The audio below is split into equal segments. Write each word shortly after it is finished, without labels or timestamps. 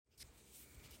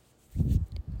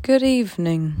Good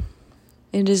evening.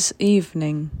 It is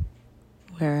evening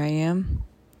where I am.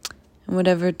 And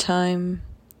whatever time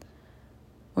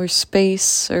or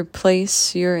space or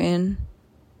place you're in,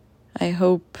 I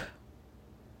hope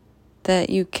that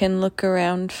you can look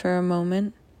around for a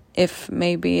moment, if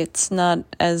maybe it's not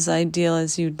as ideal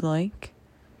as you'd like,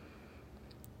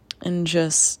 and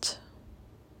just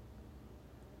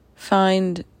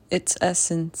find its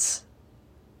essence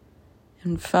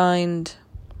and find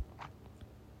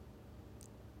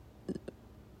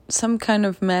some kind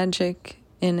of magic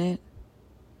in it.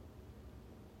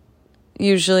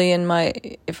 Usually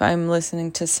if I'm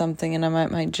listening to something and I'm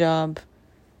at my job,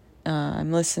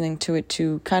 I'm listening to it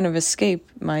to kind of escape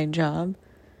my job.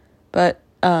 But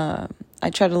I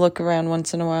try to look around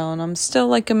once in a while, and I'm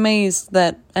still amazed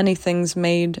that anything's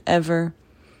made ever.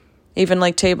 Even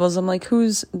tables, I'm like,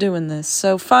 who's doing this?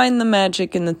 So find the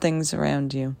magic in the things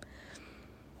around you.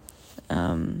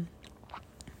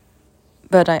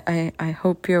 But I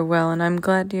hope you're well, and I'm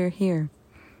glad you're here.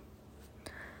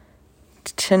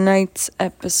 Tonight's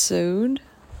episode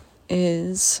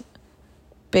is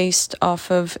based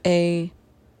off of a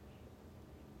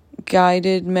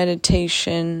guided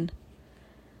meditation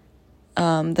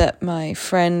that my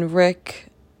friend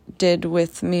Rick did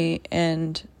with me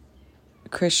and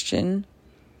Christian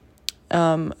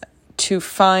to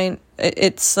find,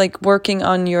 it's working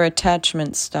on your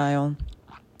attachment style.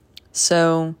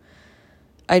 So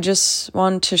I just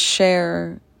want to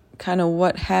share kind of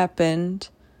what happened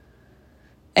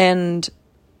and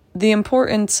the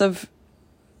importance of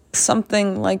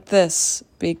something like this,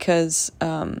 because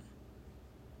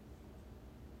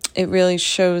it really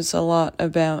shows a lot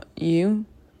about you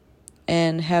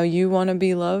and how you want to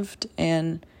be loved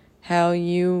and how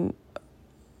you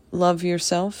love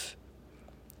yourself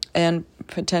and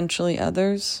potentially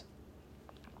others.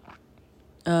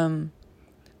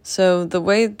 So the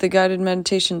way the guided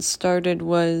meditation started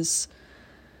was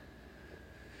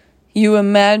you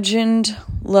imagined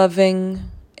loving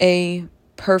a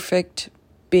perfect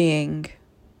being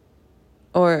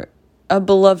or a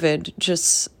beloved,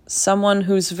 just someone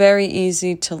who's very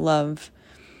easy to love.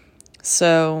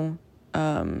 So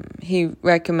he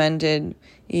recommended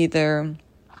either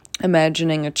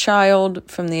imagining a child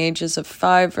from the ages of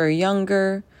 5 or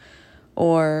younger,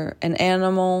 or an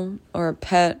animal or a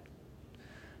pet.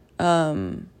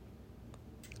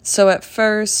 So at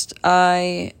first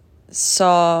I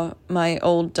saw my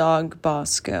old dog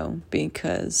Bosco,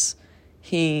 because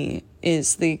he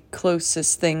is the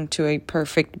closest thing to a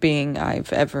perfect being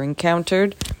I've ever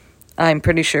encountered. I'm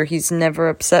pretty sure he's never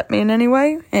upset me in any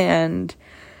way, and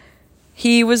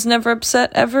he was never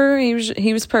upset ever.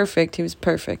 He was perfect. He was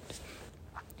perfect.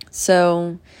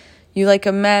 So you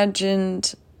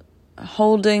imagined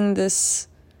holding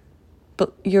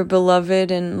your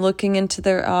beloved and looking into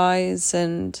their eyes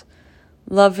and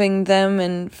loving them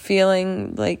and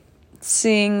feeling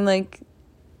seeing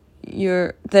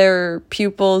their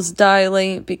pupils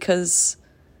dilate, because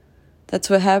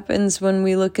that's what happens when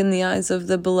we look in the eyes of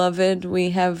the beloved. We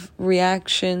have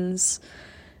reactions,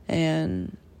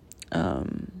 and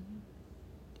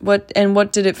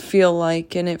what did it feel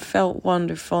like? And it felt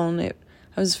wonderful, and I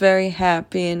was very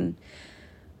happy, and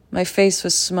my face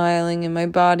was smiling and my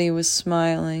body was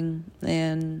smiling.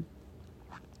 And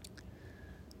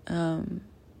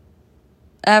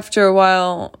after a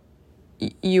while,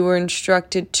 you were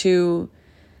instructed to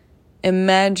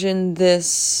imagine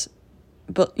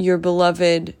your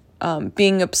beloved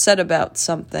being upset about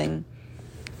something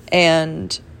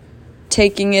and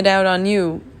taking it out on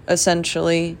you,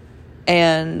 essentially,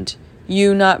 and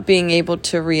you not being able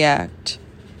to react.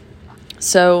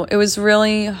 So it was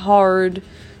really hard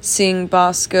seeing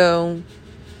Bosco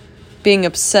being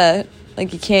upset. You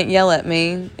can't yell at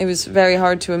me. It was very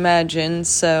hard to imagine.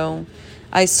 So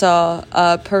I saw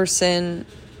a person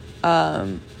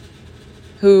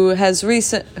who is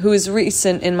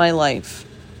recent in my life.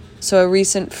 So a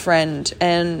recent friend.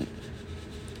 And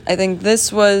I think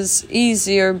this was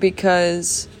easier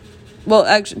because, well,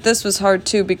 actually, this was hard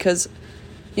too, because,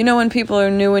 when people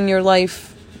are new in your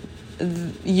life,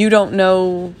 you don't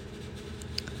know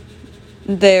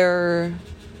their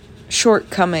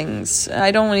shortcomings.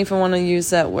 I don't even want to use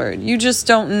that word. You just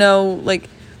don't know,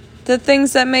 the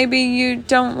things that maybe you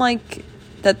don't like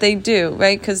that they do,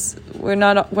 right? Because we're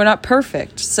not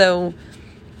perfect. So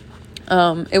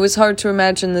it was hard to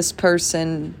imagine this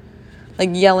person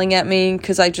yelling at me,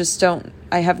 because I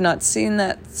have not seen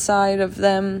that side of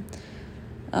them.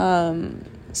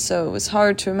 So it was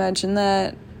hard to imagine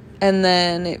that. And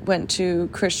then it went to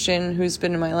Christian, who's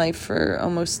been in my life for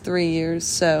almost 3 years.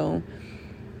 So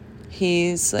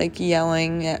he's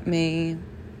yelling at me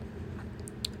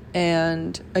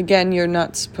And again, you're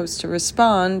not supposed to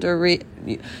respond or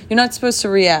you're not supposed to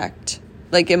react,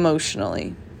 like,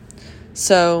 emotionally.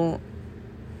 So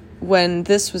when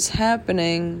this was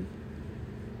happening,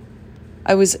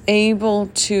 I was able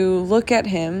to look at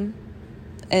him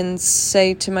and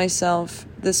say to myself,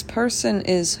 this person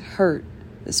is hurt.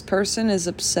 This person is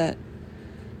upset.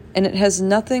 And it has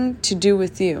nothing to do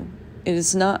with you. It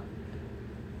is not,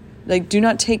 like, do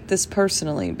not take this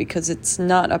personally, because it's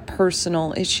not a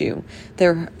personal issue.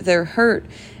 They're hurt,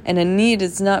 and a need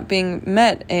is not being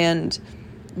met, and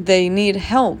they need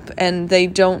help, and they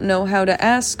don't know how to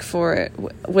ask for it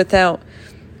without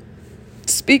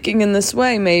speaking in this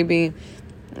way, maybe.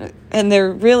 And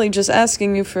they're really just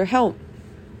asking you for help.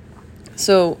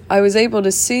 So I was able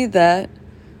to see that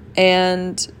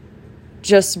and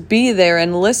just be there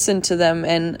and listen to them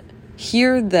and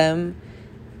hear them,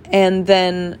 and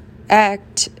then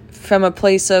act from a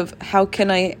place of, how can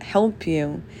I help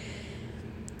you?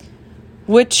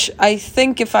 Which I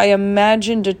think, if I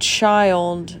imagined a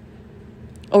child,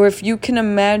 or if you can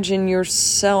imagine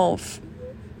yourself,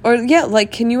 or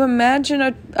can you imagine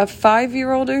a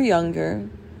 5-year-old or younger,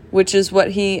 which is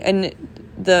what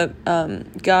the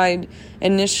guide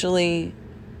initially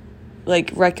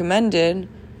recommended,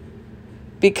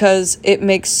 because it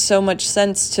makes so much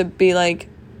sense to be like,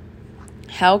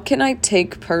 how can I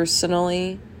take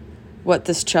personally what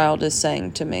this child is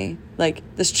saying to me? Like,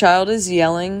 this child is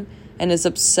yelling and is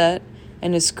upset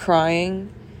and is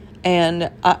crying,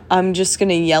 and I'm just going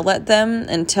to yell at them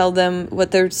and tell them what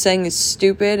they're saying is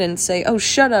stupid and say, oh,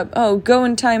 shut up, oh, go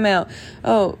in timeout,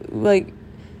 oh,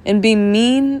 and be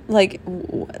mean?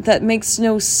 That makes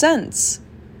no sense.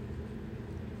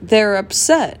 They're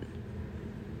upset.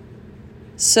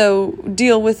 So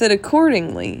deal with it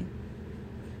accordingly.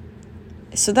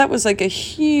 So that was a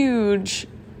huge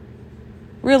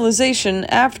realization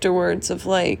afterwards of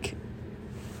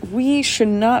we should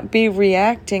not be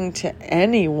reacting to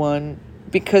anyone,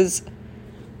 because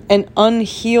our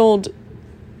unhealed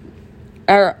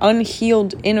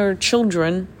inner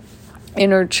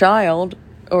child,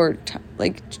 or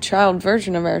child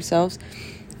version of ourselves,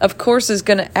 of course, is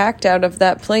going to act out of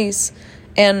that place.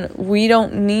 And we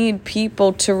don't need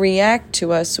people to react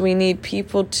to us. We need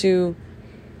people to...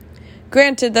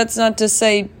 Granted, that's not to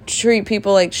say treat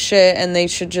people like shit and they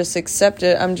should just accept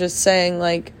it. I'm just saying,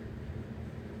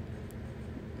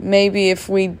 maybe if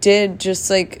we did just,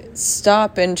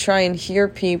 stop and try and hear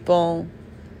people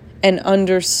and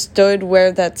understood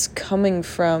where that's coming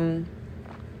from,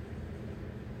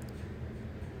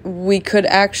 we could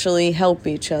actually help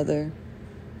each other.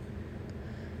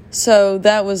 So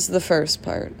that was the first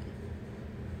part.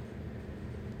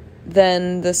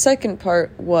 Then the second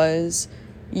part was,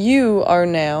 you are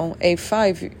now a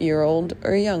 5-year-old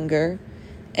or younger,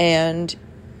 and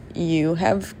you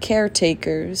have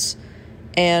caretakers,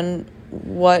 and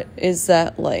what is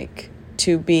that like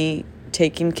to be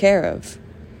taken care of?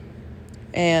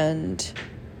 And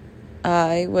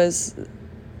I was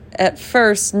at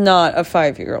first not a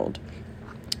 5-year-old.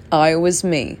 I was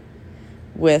me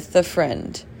with a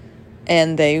friend.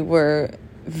 And they were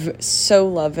so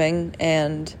loving,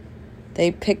 and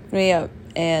they picked me up,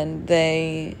 and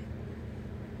it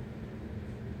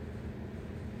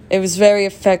was very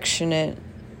affectionate,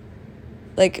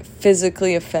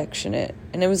 physically affectionate,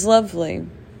 and it was lovely.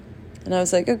 And I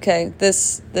was like, okay,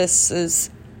 this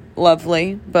is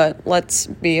lovely, but let's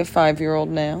be a 5-year-old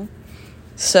now.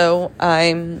 So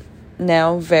I'm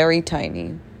now very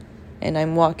tiny, and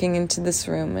I'm walking into this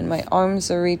room, and my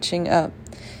arms are reaching up.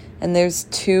 And there's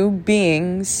 2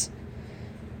 beings,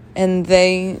 and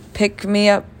they pick me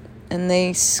up, and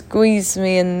they squeeze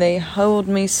me, and they hold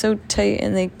me so tight,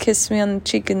 and they kiss me on the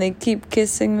cheek, and they keep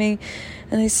kissing me,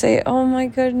 and they say, oh my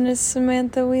goodness,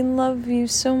 Samantha, we love you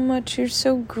so much, you're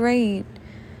so great.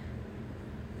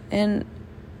 And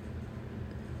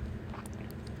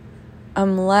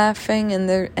I'm laughing, and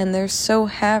they're so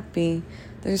happy.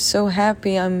 They're so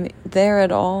happy I'm there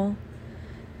at all.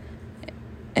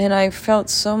 And I felt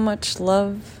so much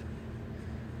love.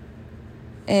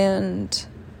 And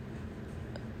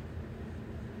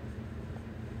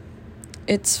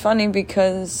it's funny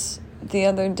because the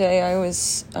other day I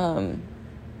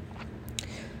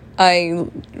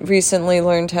recently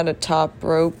learned how to top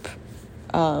rope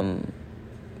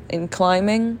in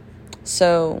climbing.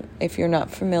 So if you're not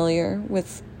familiar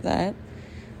with that,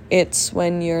 it's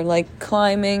when you're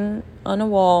climbing on a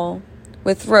wall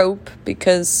with rope,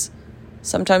 because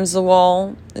sometimes the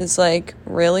wall is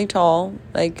really tall,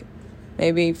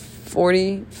 maybe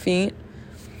 40 feet,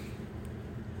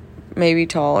 maybe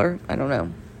taller, I don't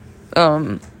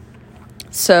know.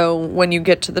 So when you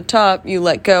get to the top, you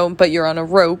let go, but you're on a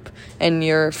rope, and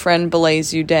your friend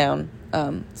belays you down.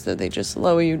 So they just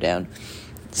lower you down.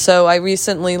 So I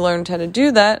recently learned how to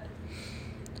do that,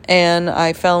 and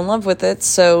I fell in love with it.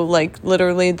 So, like,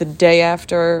 literally the day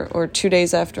after, or 2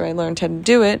 days after I learned how to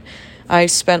do it, I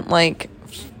spent, like,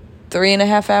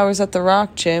 3.5 hours at the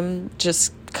rock gym,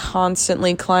 just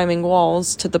constantly climbing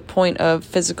walls to the point of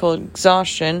physical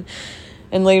exhaustion.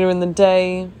 And later in the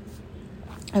day,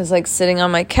 I was, like, sitting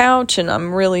on my couch, and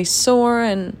I'm really sore,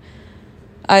 and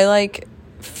I, like,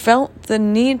 felt the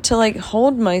need to, like,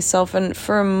 hold myself. And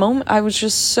for a moment, I was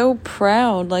just so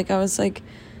proud. Like, I was like,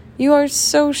 you are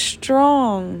so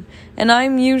strong. And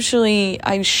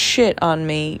I shit on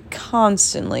me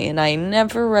constantly, and I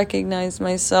never recognize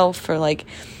myself for, like,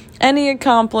 any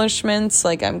accomplishments.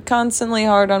 Like, I'm constantly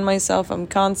hard on myself. I'm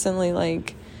constantly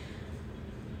like,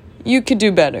 you could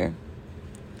do better.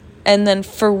 And then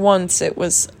for once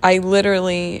I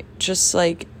literally just,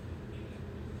 like,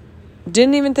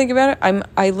 didn't even think about it.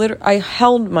 I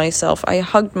held myself, I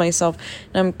hugged myself,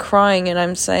 and I'm crying, and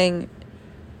I'm saying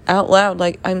out loud,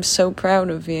 like, I'm so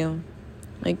proud of you.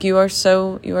 Like, you are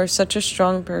such a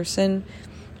strong person,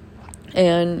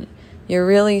 and you're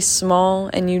really small,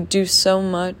 and you do so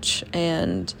much,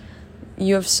 and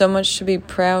you have so much to be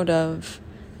proud of.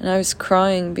 And I was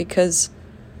crying because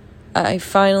I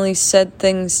finally said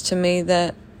things to me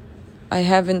that I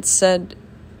haven't said,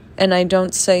 and I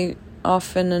don't say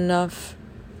often enough.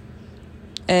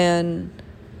 And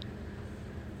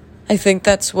I think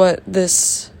that's what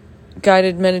this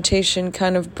guided meditation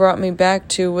kind of brought me back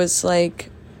to, was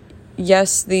like,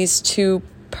 yes, these two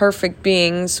perfect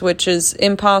beings, which is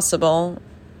impossible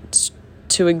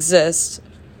to exist.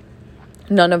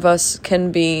 None of us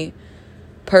can be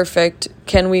perfect.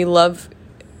 Can we love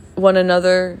one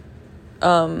another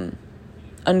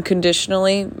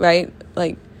unconditionally, right?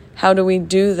 Like, how do we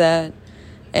do that?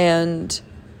 And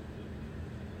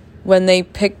when they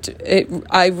picked it,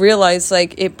 I realized,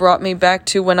 like, it brought me back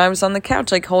to when I was on the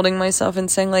couch, like, holding myself and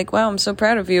saying, like, wow, I'm so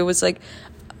proud of you. It was like,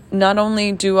 not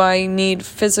only do I need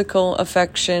physical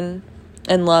affection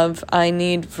and love, I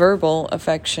need verbal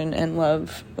affection and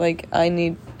love. Like,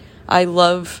 I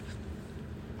love,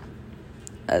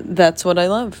 that's what I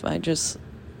love.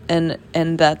 And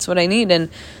that's what I need. And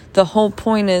the whole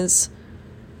point is,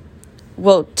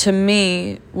 well, to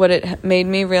me, what it made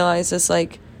me realize is,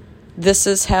 like, this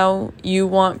is how you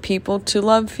want people to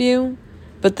love you,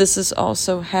 but this is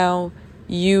also how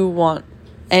you want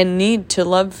and need to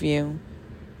love you.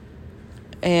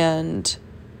 And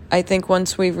I think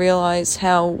once we realize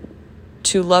how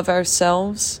to love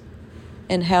ourselves,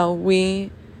 and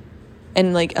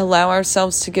like, allow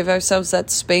ourselves to give ourselves that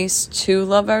space to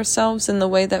love ourselves in the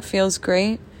way that feels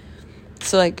great.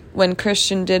 So, like, when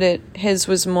Christian did it, his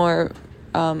was more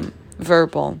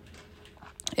verbal.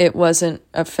 It wasn't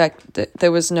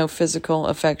there was no physical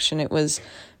affection. It was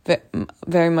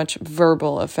very much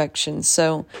verbal affection.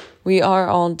 So we are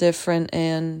all different,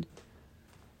 and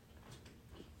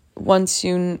once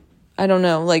I don't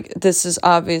know, like, this is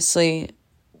obviously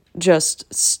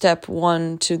just step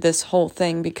one to this whole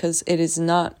thing, because it is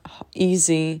not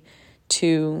easy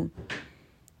to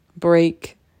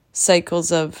break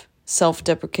cycles of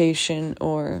self-deprecation,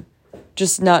 or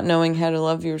just not knowing how to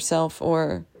love yourself,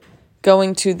 or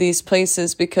going to these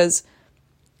places, because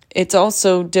it's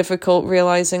also difficult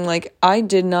realizing, like, I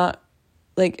did not,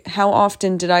 like, how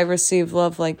often did I receive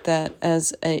love like that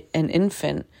as an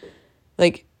infant?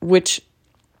 Like, which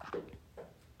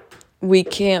we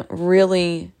can't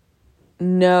really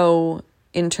know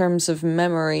in terms of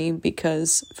memory,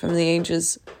 because from the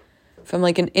ages, from,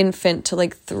 like, an infant to,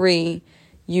 like, 3,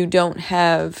 you don't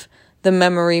have the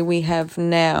memory we have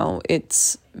now.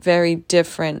 It's very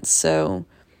different. So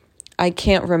I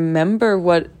can't remember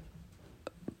what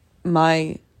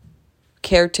my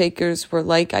caretakers were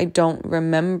like. I don't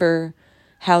remember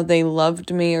how they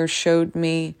loved me or showed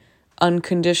me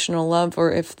unconditional love,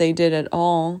 or if they did at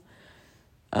all.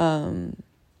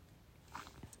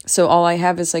 So all I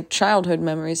have is, like, childhood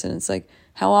memories, and it's like,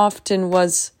 how often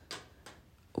was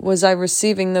I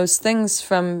receiving those things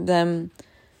from them?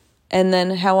 And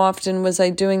then how often was I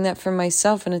doing that for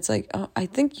myself? And it's like, oh, I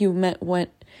think you went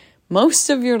most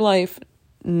of your life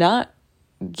not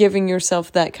giving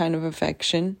yourself that kind of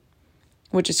affection,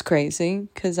 which is crazy,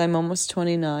 because I'm almost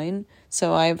 29,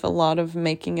 so I have a lot of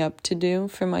making up to do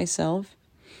for myself.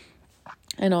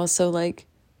 And also, like,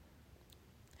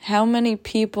 how many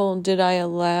people did I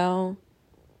allow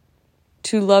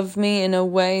to love me in a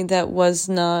way that was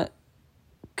not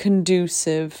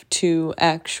conducive to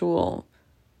actual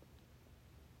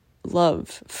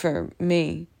love for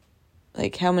me?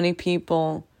 Like, how many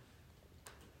people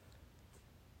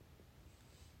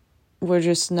were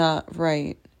just not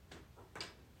right.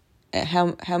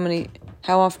 How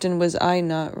often was I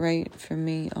not right for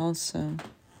me also?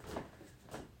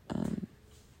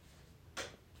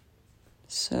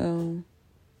 So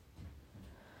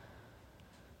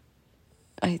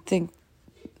I think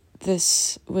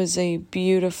this was a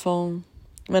beautiful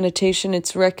meditation.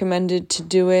 It's recommended to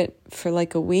do it for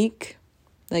like a week,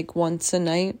 like once a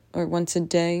night or once a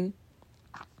day.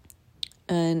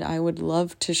 And I would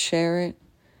love to share it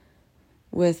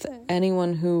with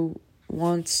anyone who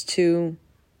wants to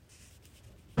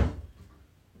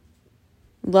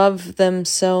love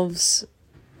themselves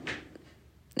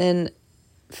and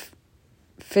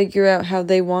figure out how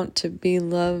they want to be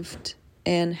loved,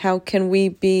 and how can we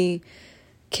be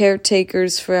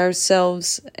caretakers for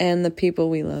ourselves and the people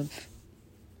we love.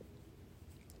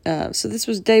 So this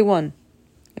was day 1.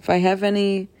 If I have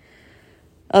any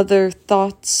other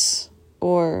thoughts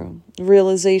or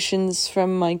realizations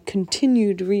from my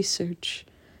continued research,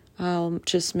 I'll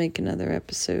just make another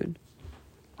episode.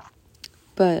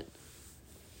 But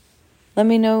let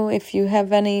me know if you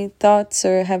have any thoughts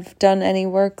or have done any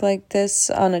work like this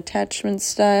on attachment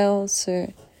styles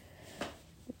or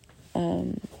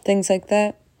things like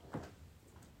that.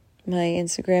 My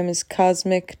Instagram is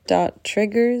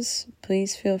cosmic.triggers.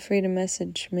 Please feel free to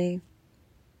message me.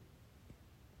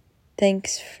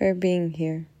 Thanks for being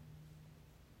here.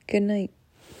 Good night.